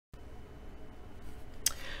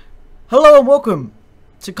Hello and welcome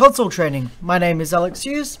to console training. My name is Alex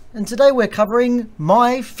Hughes and today we're covering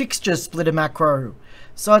my fixture splitter macro.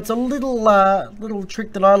 So it's a little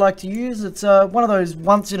trick that I like to use. It's one of those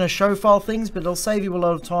once in a show file things, but it'll save you a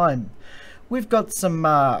lot of time. We've got some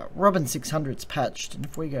Robin 600s patched, and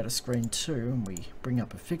if we go to screen 2 and we bring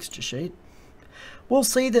up a fixture sheet, we'll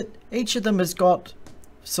see that each of them has got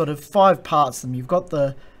sort of 5 parts to them. You've got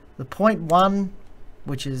the point 1,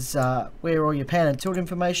 which is where all your pan and tilt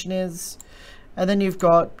information is, and then you've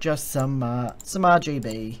got just some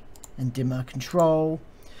RGB and dimmer control.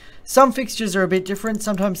 Some fixtures are a bit different.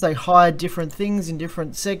 Sometimes they hide different things in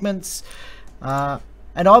different segments, and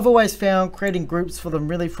I've always found creating groups for them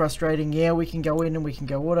really frustrating. Yeah, we can go in and we can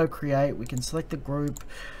go auto create, we can select the group.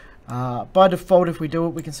 By default, if we do it,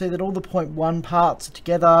 we can see that all the point 1 parts are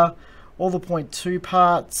together, all the point 2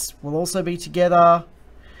 parts will also be together,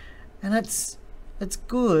 and it's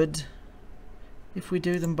good if we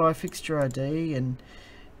do them by fixture ID, and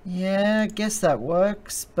yeah, I guess that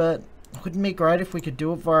works, but wouldn't it be great if we could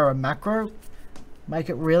do it via a macro? Make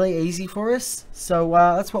it really easy for us. So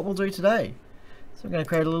that's what we'll do today. So we're going to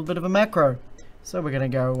create a little bit of a macro. So we're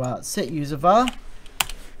going to go set user var,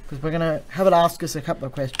 because we're going to have it ask us a couple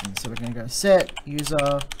of questions. So we're going to go set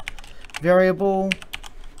user variable,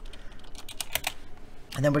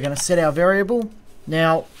 and then we're going to set our variable.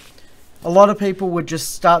 Now, a lot of people would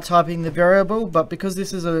just start typing the variable, but because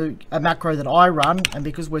this is a macro that I run, and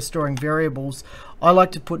because we're storing variables, I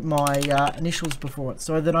like to put my initials before it,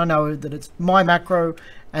 so that I know that it's my macro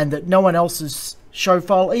and that no one else's show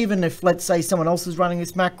file, even if, let's say, someone else is running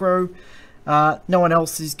this macro, no one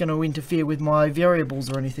else is going to interfere with my variables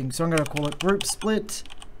or anything. So I'm going to call it group split,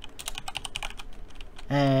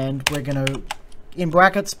 and we're going to, in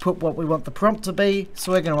brackets, put what we want the prompt to be.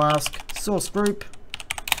 So we're going to ask source group,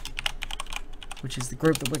 which is the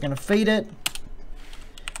group that we're going to feed it,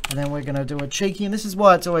 and then we're going to do a cheeky, and this is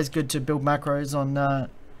why it's always good to build macros on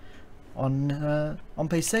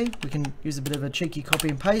PC. We can use a bit of a cheeky copy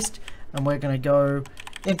and paste, and we're going to go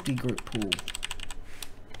empty group pool.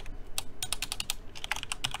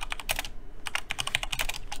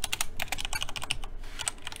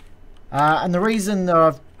 And the reason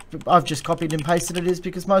that I've just copied and pasted it is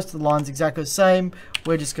because most of the lines are exactly the same.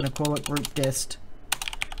 We're just going to call it group dest.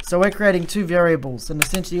 So we're creating 2 variables, and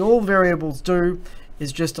essentially all variables do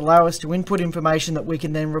is just allow us to input information that we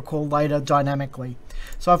can then recall later dynamically.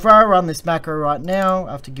 So if I run this macro right now,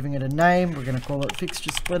 after giving it a name, we're going to call it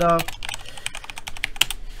fixture splitter.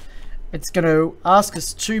 It's going to ask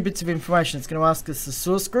us 2 bits of information. It's going to ask us the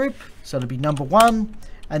source group, so it'll be number 1,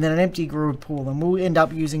 and then an empty group pool, and we'll end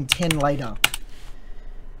up using 10 later.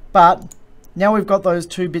 But now we've got those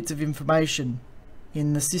 2 bits of information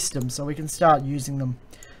in the system, so we can start using them.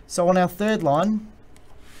 So on our 3rd line,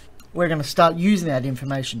 we're going to start using that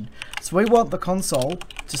information. So we want the console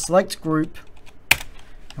to select group,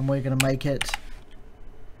 and we're going to make it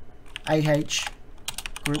AH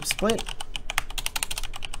group split.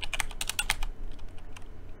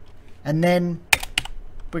 And then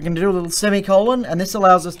we're going to do a little semicolon, and this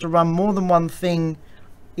allows us to run more than one thing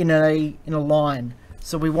in a line.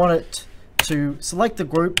 So we want it to select the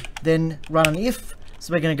group, then run an if.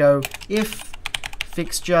 So we're going to go if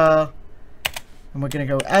fixture, and we're going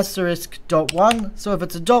to go asterisk dot 1. So if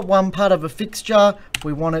it's a dot 1 part of a fixture,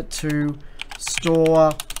 we want it to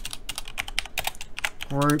store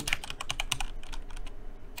group,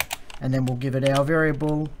 and then we'll give it our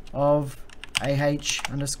variable of ah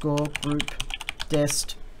underscore group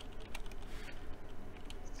dest.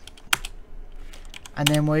 And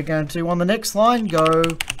then we're going to, on the next line, go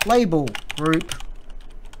label group,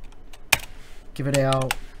 give it our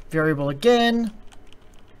variable again,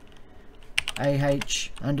 ah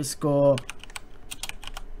underscore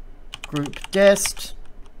group dest,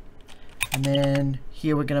 and then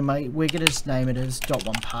here we're going to just name it as dot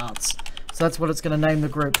 1 parts. So that's what it's going to name the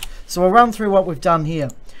group. So we'll run through what we've done here.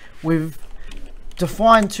 We've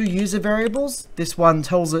defined 2 user variables. This one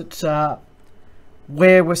tells it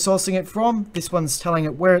where we're sourcing it from. This one's telling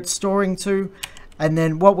it where it's storing to. And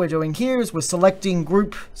then what we're doing here is we're selecting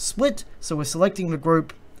group split. So we're selecting the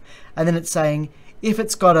group, and then it's saying if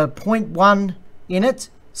it's got a point 1 in it,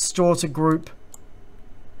 store to group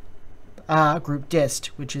dest,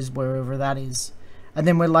 which is wherever that is. And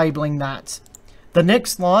then we're labeling that. The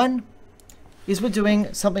next line is we're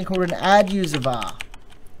doing something called an add user var.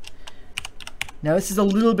 Now this is a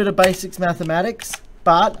little bit of basics mathematics,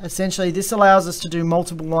 but essentially this allows us to do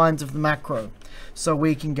multiple lines of the macro. So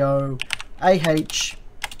we can go AH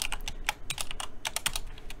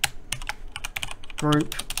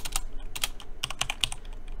group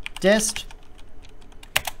dest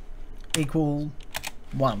equal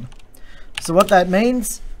 1. So what that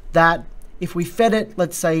means, that if we fed it,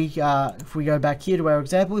 let's say, if we go back here to our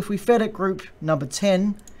example, if we fed it group number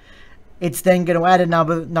 10, it's then going to add a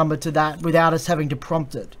number to that without us having to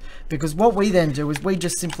prompt it. Because what we then do is we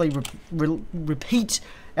just simply repeat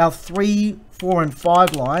our 3, 4, and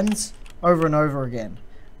 5 lines over and over again.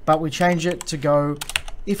 But we change it to go,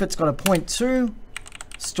 if it's got a 0.2,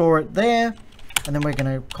 store it there, and then we're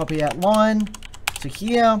going to copy that line to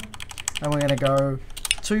here, and we're going to go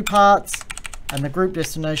 2 parts, and the group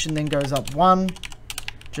destination then goes up 1,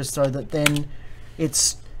 just so that then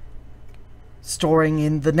it's storing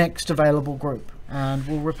in the next available group. And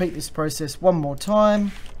we'll repeat this process one more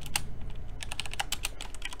time.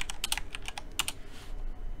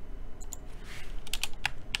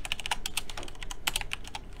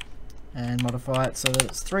 And modify it so that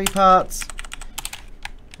it's 3 parts,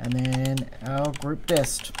 and then our group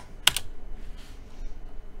dest.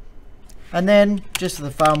 And then, just for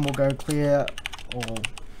the fun, we'll go clear all,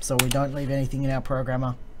 so we don't leave anything in our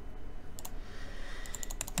programmer.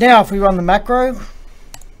 Now, if we run the macro,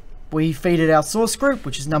 we feed it our source group,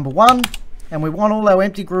 which is number 1, and we want all our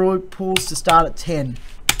empty group pools to start at 10.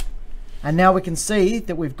 And now we can see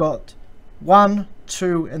that we've got 1,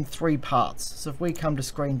 2, and 3 parts. So if we come to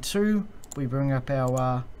screen 2, we bring up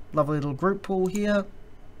our lovely little group pool here.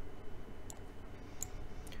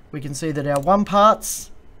 We can see that our 1 parts,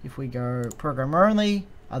 if we go programmer only,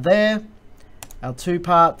 are there. Our 2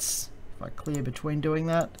 parts, if I clear between doing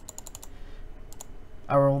that,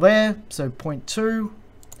 are all there, so 0.2,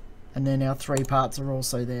 and then our 3 parts are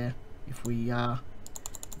also there if we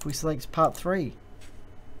select part 3.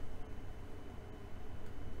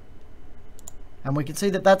 And we can see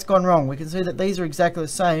that that's gone wrong. We can see that these are exactly the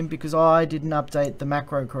same because I didn't update the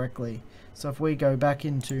macro correctly. So if we go back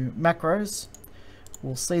into macros,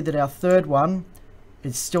 we'll see that our 3rd one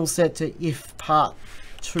is still set to if part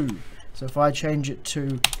 2. So if I change it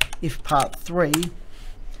to if part 3,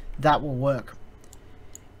 that will work.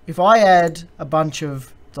 If I add a bunch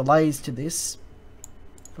of delays to this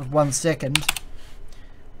of 1 second,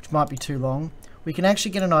 which might be too long, we can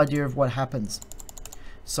actually get an idea of what happens.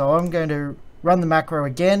 So I'm going to run the macro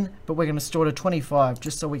again, but we're going to store to 25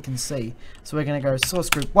 just so we can see. So we're going to go source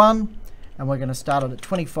group 1, and we're going to start it at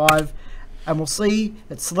 25, and we'll see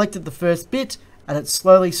it's selected the first bit and it's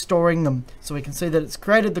slowly storing them. So we can see that it's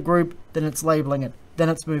created the group, then it's labeling it, then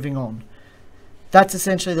it's moving on. That's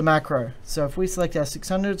essentially the macro. So if we select our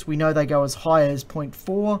 600s, we know they go as high as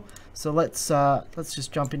 0.4. So let's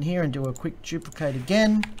just jump in here and do a quick duplicate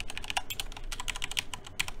again.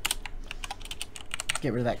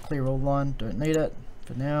 Get rid of that clear all line, don't need it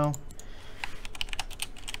for now.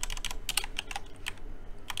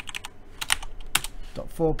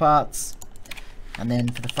 Got 4 parts, and then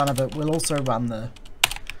for the fun of it, we'll also run the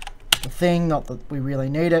thing, not that we really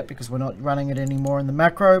need it because we're not running it anymore in the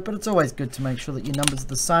macro, but it's always good to make sure that your numbers are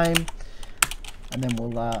the same. And then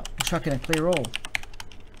we'll chuck in a clear all,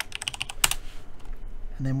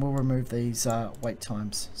 and then we'll remove these wait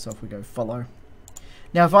times. So if we go follow,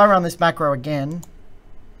 now if I run this macro again,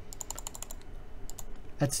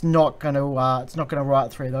 it's not going to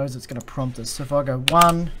write 3 of those. It's going to prompt us. So if I go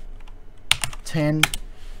 1, 10,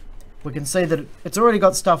 we can see that it's already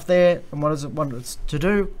got stuff there. And what does it want us to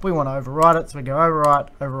do? We want to overwrite it. So we go overwrite,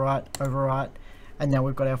 overwrite, overwrite, and now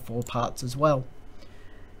we've got our 4 parts as well.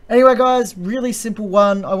 Anyway, guys, really simple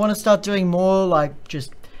one. I want to start doing more like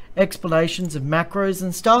just explanations of macros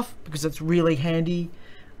and stuff because it's really handy,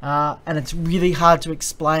 and it's really hard to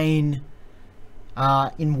explain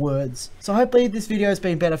in words. So hopefully this video has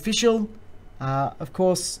been beneficial. Of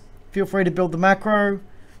course, feel free to build the macro.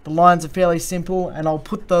 The lines are fairly simple, and I'll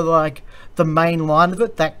put the main line of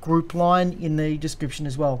it, that group line, in the description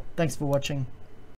as well. Thanks for watching.